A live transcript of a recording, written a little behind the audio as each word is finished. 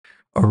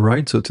All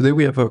right, so today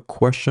we have a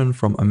question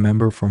from a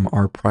member from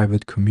our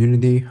private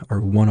community,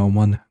 our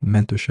one-on-one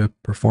mentorship,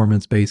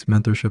 performance-based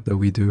mentorship that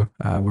we do,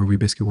 where we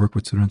basically work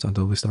with students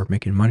until they start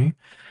making money.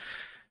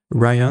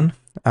 Ryan,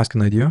 ask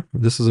an idea.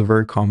 This is a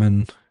very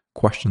common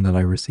question that I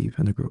receive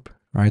in the group,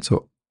 right?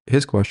 So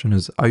his question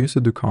is, I used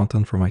to do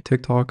content for my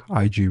TikTok,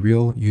 IG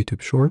Reel,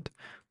 YouTube Short,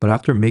 but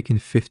after making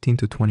 15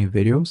 to 20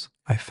 videos,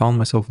 I found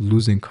myself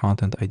losing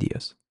content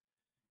ideas.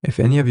 If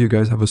any of you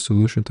guys have a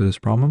solution to this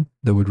problem,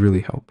 that would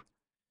really help.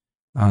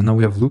 Now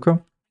we have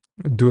Luca.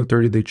 Do a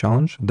 30-day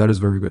challenge. That is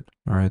very good.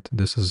 All right.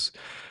 This is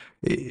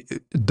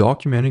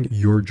documenting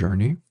your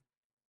journey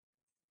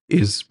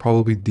is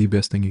probably the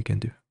best thing you can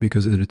do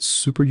because it's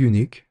super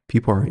unique.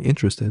 People are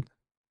interested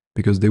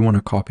because they want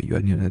to copy you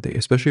at the end of the day,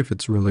 especially if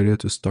it's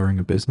related to starting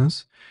a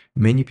business.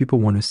 Many people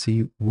want to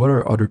see what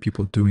are other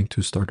people doing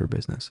to start their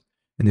business.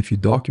 And if you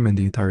document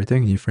the entire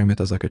thing and you frame it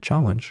as like a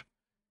challenge,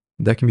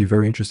 that can be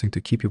very interesting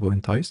to keep people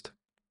enticed.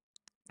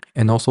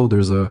 And also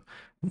there's a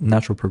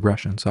natural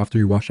progression. So after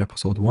you watch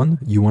episode 1,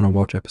 you want to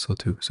watch episode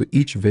 2. So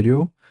each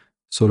video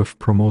sort of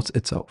promotes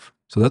itself.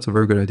 So that's a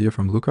very good idea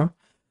from Luca.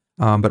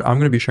 But I'm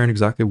going to be sharing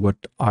exactly what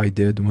I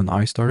did when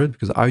I started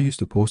because I used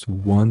to post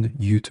one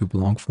YouTube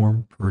long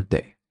form per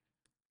day.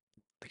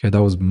 Okay,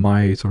 that was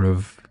my sort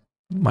of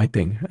my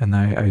thing, and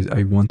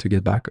I want to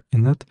get back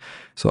in it.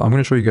 So I'm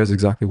going to show you guys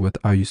exactly what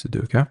I used to do,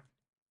 okay?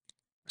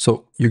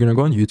 So you're going to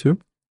go on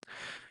YouTube.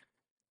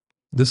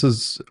 This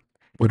is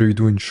whether you're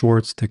doing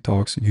shorts,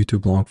 TikToks,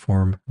 YouTube long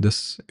form,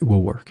 this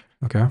will work,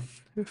 okay?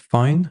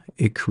 Find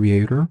a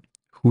creator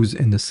who's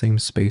in the same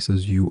space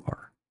as you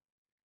are.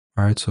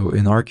 All right, so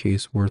in our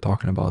case, we're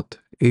talking about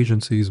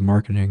agencies,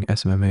 marketing,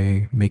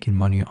 SMMA, making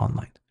money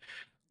online.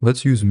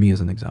 Let's use me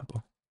as an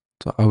example.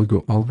 So I would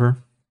go Oliver.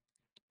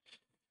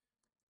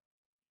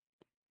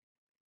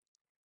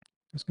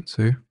 As you can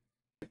see,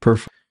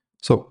 perfect.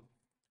 So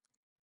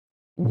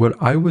what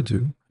I would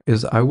do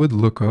is I would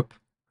look up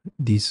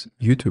these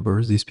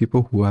YouTubers, these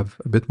people who have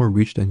a bit more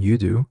reach than you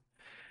do,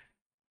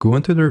 go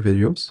into their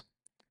videos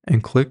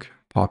and click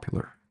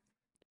popular.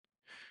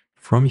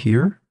 From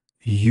here,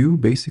 you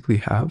basically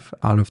have,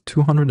 out of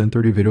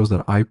 230 videos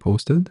that I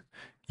posted,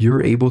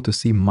 you're able to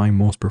see my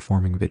most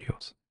performing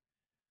videos.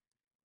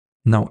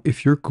 Now,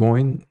 if you're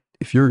going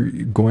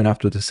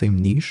after the same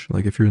niche,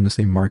 like if you're in the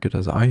same market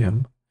as I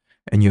am,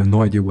 and you have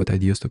no idea what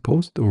ideas to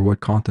post or what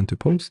content to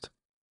post,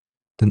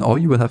 then all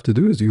you would have to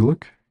do is you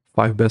look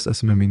 5 best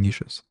SMMA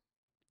niches.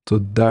 So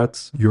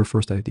that's your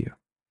first idea.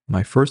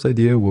 My first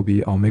idea will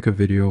be I'll make a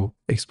video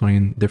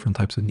explaining different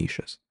types of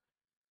niches.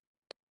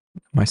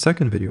 My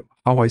second video,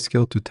 how I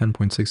scaled to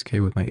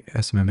 10.6K with my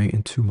SMMA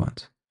in 2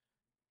 months.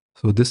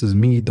 So this is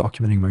me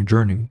documenting my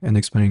journey and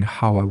explaining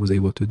how I was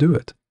able to do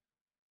it.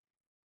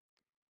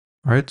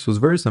 All right, so it's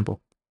very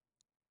simple.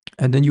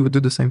 And then you would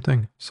do the same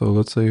thing. So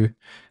let's say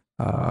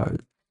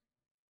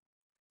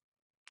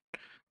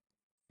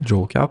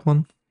Joel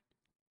Kaplan,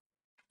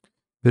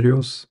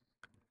 videos,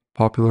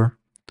 popular,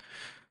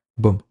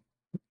 boom.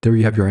 There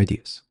you have your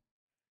ideas.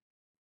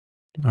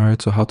 All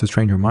right, so how to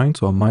train your mind.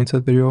 So a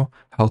mindset video,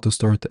 how to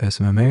start the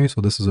SMMA.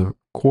 So this is a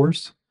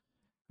course,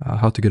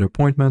 how to get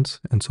appointments,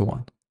 and so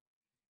on.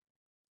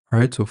 All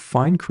right, so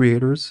find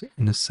creators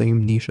in the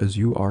same niche as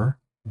you are,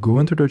 go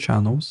into their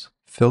channels,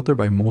 filter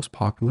by most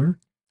popular,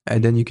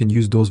 and then you can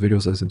use those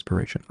videos as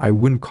inspiration. I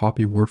wouldn't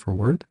copy word for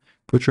word,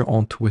 put your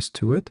own twist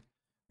to it,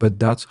 but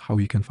that's how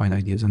you can find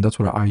ideas. And that's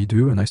what I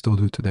do, and I still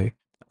do today.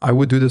 I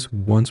would do this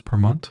once per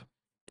month.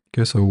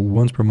 Okay, so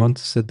once per month,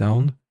 sit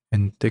down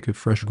and take a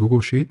fresh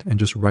Google sheet and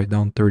just write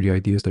down 30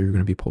 ideas that you're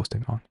going to be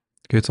posting on.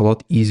 Okay, it's a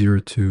lot easier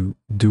to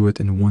do it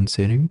in one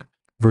sitting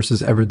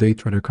versus every day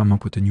try to come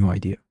up with a new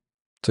idea.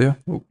 So yeah,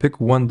 we'll pick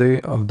one day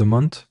of the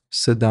month,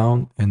 sit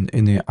down, and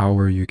in an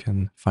hour you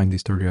can find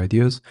these 30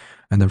 ideas.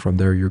 And then from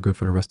there, you're good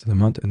for the rest of the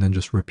month, and then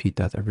just repeat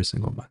that every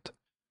single month.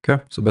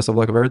 Okay, so best of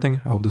luck of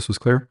everything. I hope this was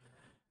clear.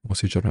 We'll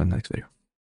see each other in the next video.